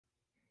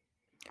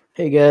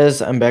Hey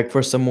guys, I'm back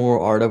for some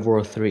more Art of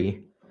War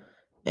 3.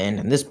 And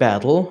in this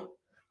battle,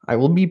 I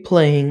will be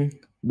playing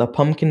the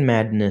Pumpkin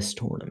Madness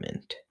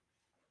tournament.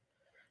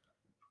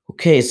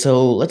 Okay,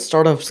 so let's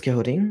start off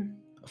scouting.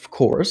 Of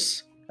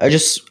course.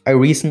 I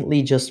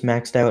recently just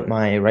maxed out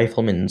my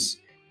rifleman's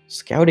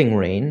scouting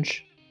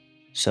range,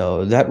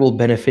 so that will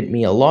benefit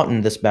me a lot in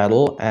this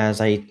battle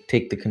as I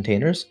take the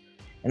containers.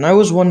 And I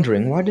was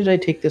wondering, why did I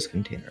take this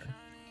container?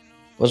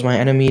 Was my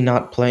enemy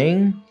not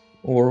playing?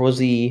 Or was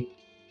he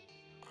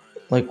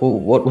like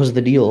what was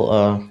the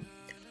deal?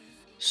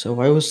 So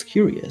I was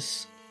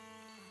curious.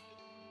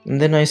 And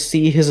then I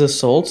see his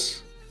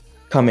assaults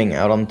coming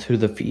out onto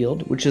the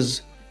field, which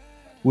is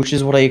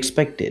what I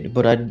expected,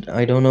 but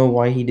I don't know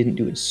why he didn't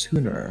do it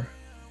sooner.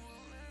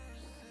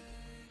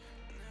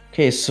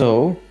 Okay,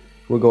 so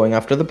we're going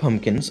after the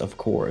pumpkins, of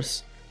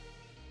course.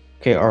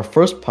 Okay, our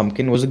first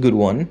pumpkin was a good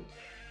one.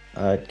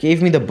 It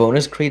gave me the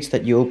bonus crates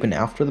that you open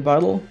after the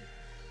battle.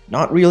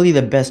 Not really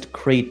the best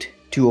crate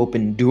to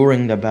open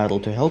during the battle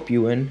to help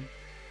you in,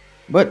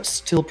 but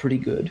still pretty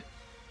good.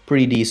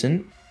 Pretty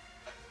decent.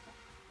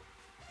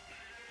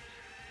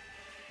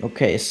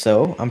 Okay,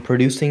 so I'm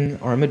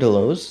producing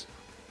armadillos,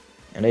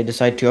 and I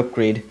decide to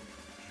upgrade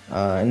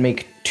and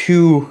make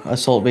 2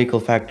 assault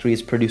vehicle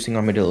factories producing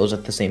armadillos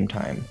at the same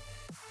time.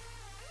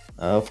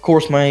 Of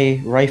course,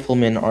 my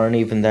riflemen aren't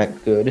even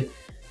that good,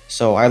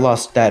 so I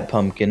lost that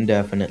pumpkin,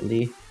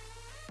 definitely.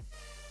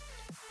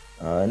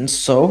 And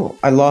so,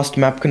 I lost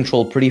map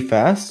control pretty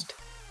fast.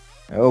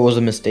 It was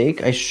a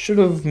mistake. I should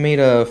have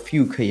made a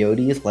few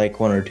coyotes, like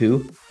 1 or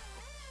 2.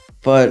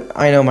 But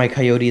I know my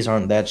coyotes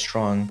aren't that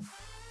strong.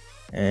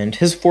 And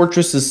his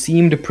fortresses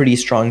seemed pretty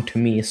strong to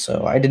me,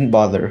 so I didn't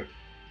bother.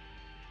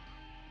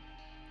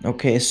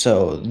 Okay,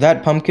 so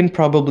that pumpkin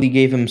probably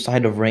gave him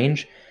side of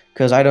range,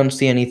 because I don't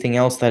see anything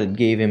else that it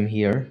gave him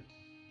here.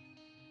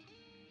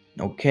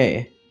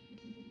 Okay.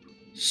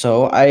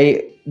 So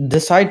I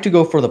decide to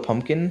go for the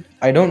pumpkin.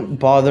 I don't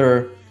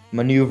bother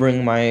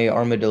maneuvering my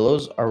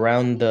armadillos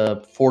around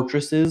the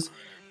fortresses,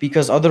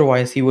 because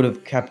otherwise he would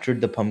have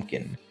captured the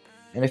pumpkin.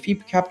 And if he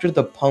captured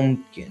the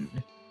pumpkin,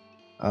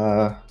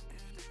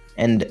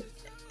 and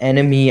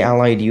enemy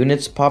allied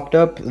units popped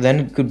up, then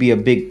it could be a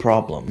big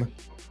problem.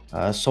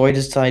 So I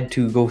decide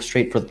to go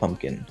straight for the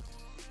pumpkin.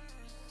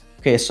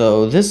 Okay,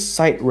 so this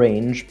sight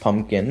range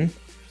pumpkin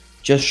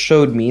just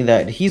showed me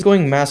that he's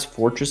going mass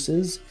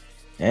fortresses,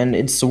 and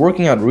it's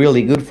working out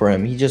really good for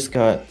him. He just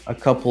got a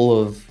couple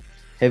of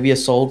heavy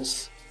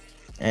assaults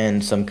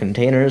and some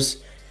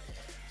containers,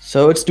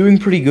 so it's doing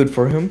pretty good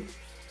for him.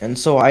 And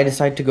so I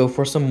decide to go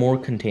for some more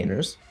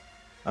containers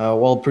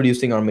while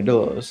producing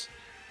armadillos.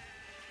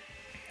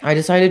 I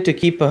decided to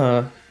keep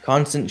a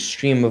constant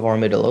stream of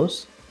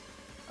armadillos,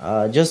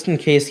 just in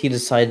case he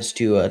decides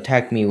to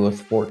attack me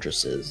with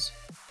fortresses.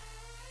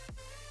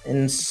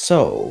 And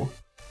so,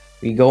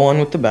 we go on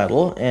with the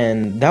battle,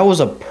 and that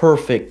was a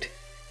perfect...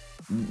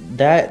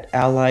 That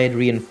allied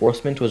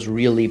reinforcement was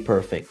really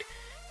perfect,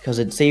 because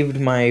it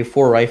saved my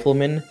 4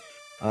 riflemen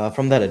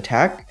from that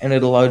attack, and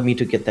it allowed me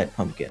to get that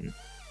pumpkin.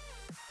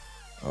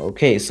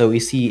 Okay, so we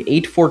see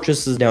 8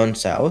 fortresses down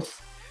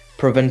south,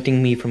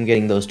 preventing me from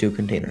getting those 2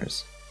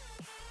 containers.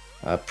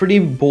 Pretty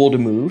bold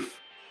move.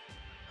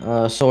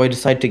 So I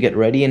decide to get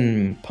ready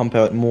and pump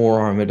out more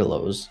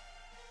armadillos.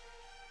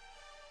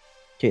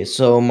 Okay,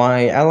 so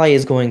my ally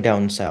is going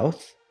down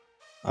south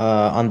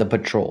on the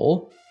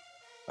patrol.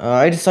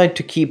 I decide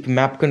to keep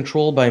map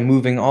control by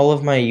moving all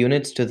of my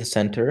units to the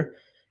center,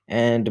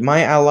 and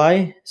my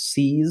ally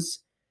sees...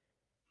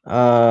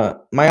 my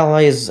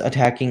ally is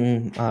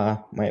attacking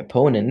my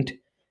opponent,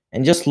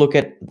 and just look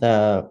at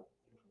the...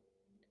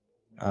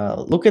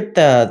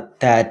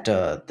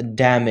 the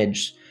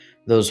damage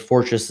those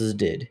fortresses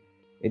did.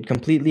 It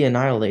completely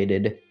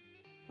annihilated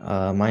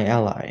my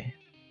ally.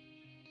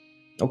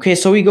 Okay,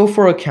 so we go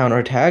for a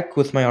counterattack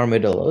with my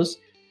armadillos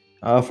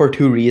for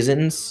 2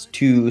 reasons: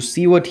 to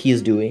see what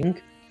he's doing,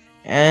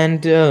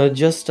 and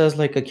just as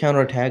like a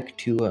counterattack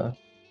to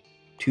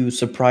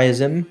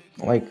surprise him,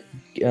 like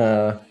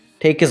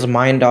take his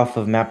mind off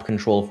of map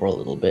control for a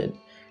little bit,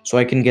 so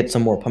I can get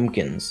some more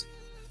pumpkins.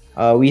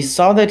 We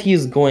saw that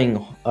he's going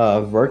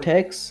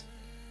vertex,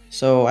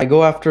 so I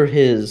go after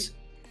his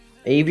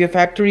Avia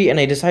factory, and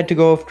I decide to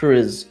go after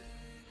his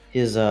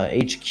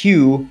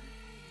HQ.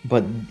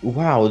 But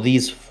wow,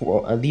 these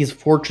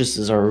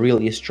fortresses are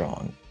really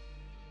strong,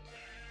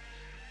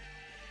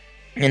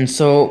 and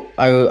so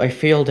I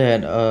failed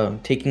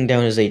at taking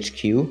down his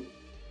HQ.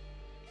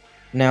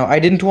 Now I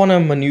didn't want to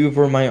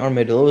maneuver my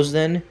armadillos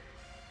then,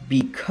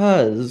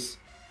 because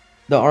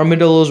the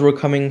armadillos were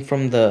coming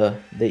from the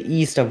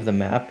east of the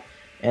map,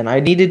 and I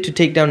needed to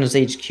take down his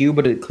HQ,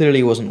 but it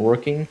clearly wasn't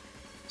working.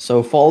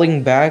 So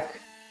falling back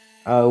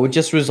would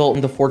just result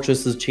in the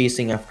fortresses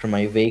chasing after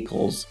my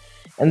vehicles,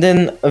 and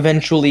then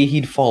eventually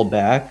he'd fall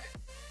back,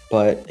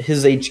 but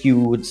his HQ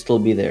would still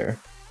be there.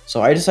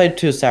 So I decided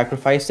to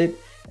sacrifice it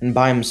and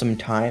buy him some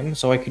time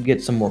so I could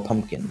get some more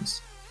pumpkins.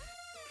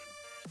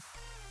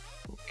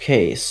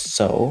 Okay,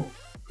 so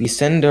we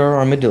send our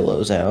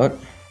armadillos out,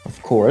 of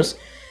course,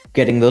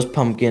 getting those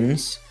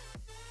pumpkins.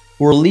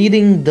 We're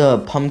leading the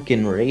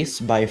pumpkin race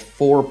by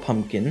 4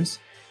 pumpkins.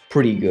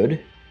 Pretty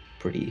good.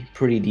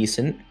 Pretty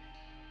decent.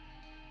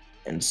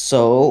 And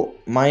so,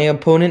 my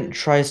opponent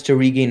tries to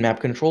regain map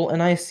control,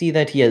 and I see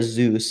that he has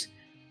Zeus.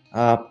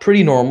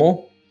 Pretty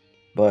normal,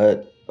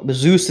 but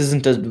Zeus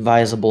isn't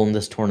advisable in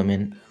this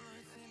tournament.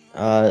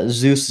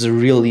 Zeus is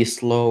really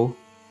slow,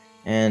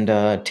 and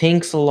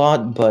tanks a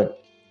lot,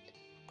 but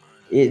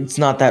it's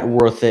not that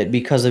worth it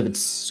because of its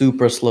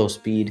super slow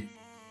speed.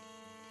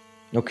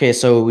 Okay,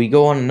 so we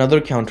go on another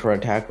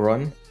counterattack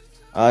run,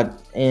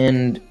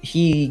 and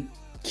he's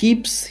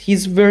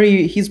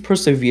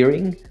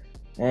persevering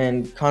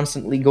and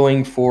constantly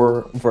going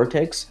for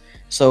Vertex.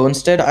 So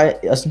instead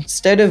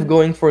of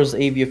going for his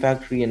Avia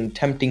Factory and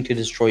attempting to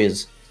destroy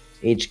his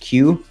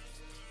HQ,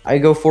 I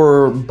go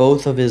for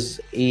both of his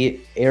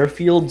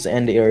airfields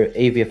and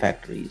Avia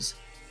Factories,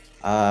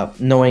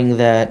 knowing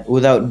that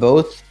without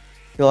both,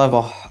 he'll have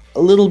a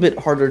little bit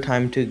harder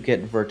time to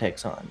get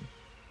Vertex on.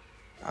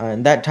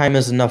 And that time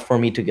is enough for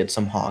me to get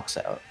some Hawks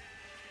out.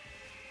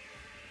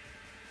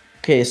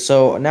 Okay,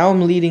 so now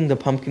I'm leading the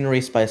pumpkin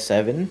race by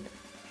 7,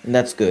 and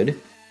that's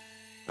good.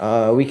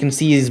 We can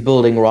see he's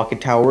building rocket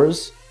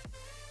towers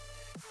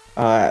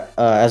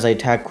as I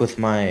attack with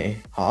my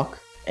Hawk,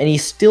 and he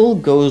still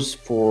goes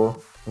for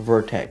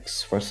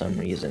Vertex for some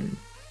reason.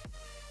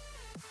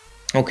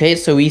 Okay,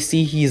 so we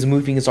see he's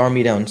moving his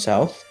army down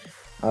south,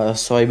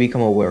 so I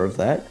become aware of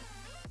that.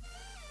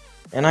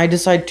 And I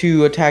decide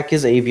to attack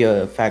his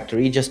Avia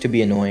factory just to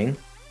be annoying.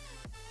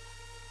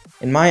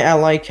 And my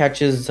ally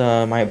catches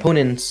my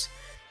opponent's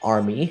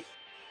army.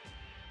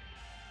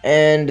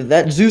 And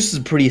that Zeus is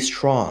pretty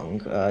strong.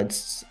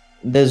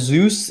 The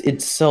Zeus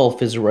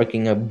itself is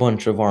wrecking a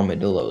bunch of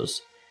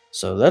armadillos.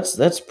 So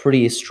that's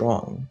pretty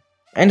strong.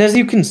 And as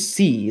you can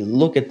see,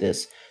 look at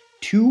this.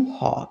 2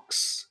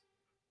 Hawks.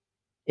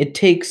 It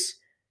takes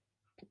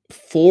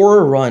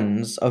 4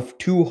 runs of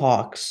 2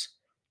 Hawks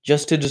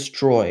just to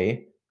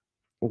destroy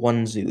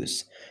 1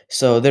 Zeus.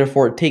 So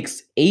therefore it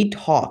takes 8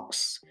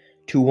 Hawks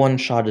to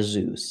one-shot a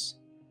Zeus.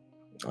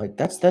 Like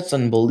that's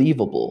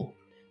unbelievable.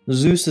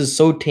 Zeus is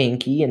so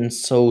tanky and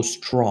so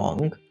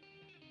strong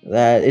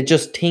that it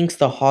just tanks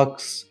the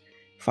Hawk's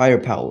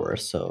firepower.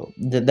 So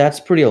that's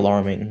pretty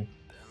alarming.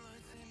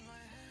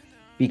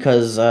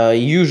 Because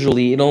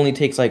usually it only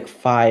takes like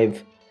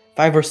 5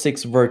 or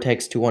 6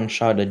 Vertex to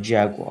one-shot a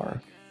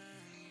Jaguar.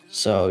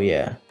 So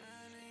yeah.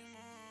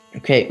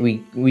 Okay,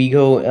 we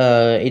go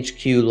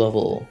HQ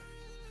level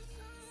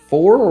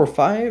 4 or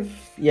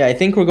 5? Yeah, I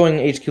think we're going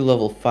HQ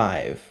level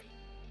 5.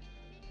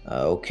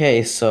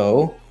 Okay,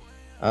 so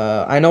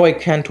I know I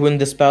can't win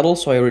this battle,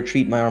 so I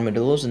retreat my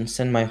armadillos and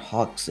send my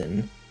Hawks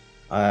in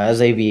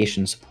as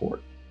aviation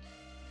support.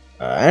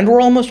 And we're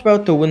almost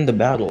about to win the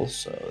battle,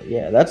 so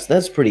yeah,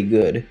 that's pretty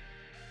good.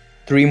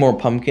 3 more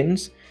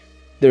pumpkins.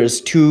 There's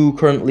 2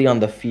 currently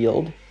on the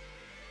field.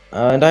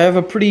 And I have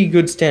a pretty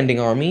good standing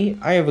army.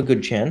 I have a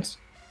good chance.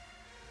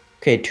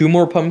 Okay, 2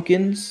 more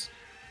pumpkins.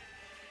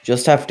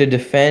 Just have to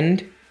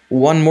defend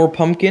 1 more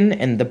pumpkin,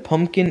 and the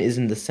pumpkin is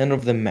in the center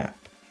of the map.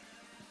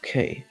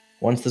 Okay,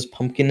 once this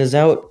pumpkin is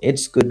out,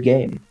 it's good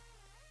game.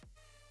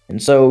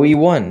 And so we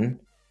won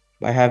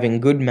by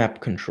having good map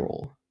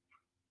control.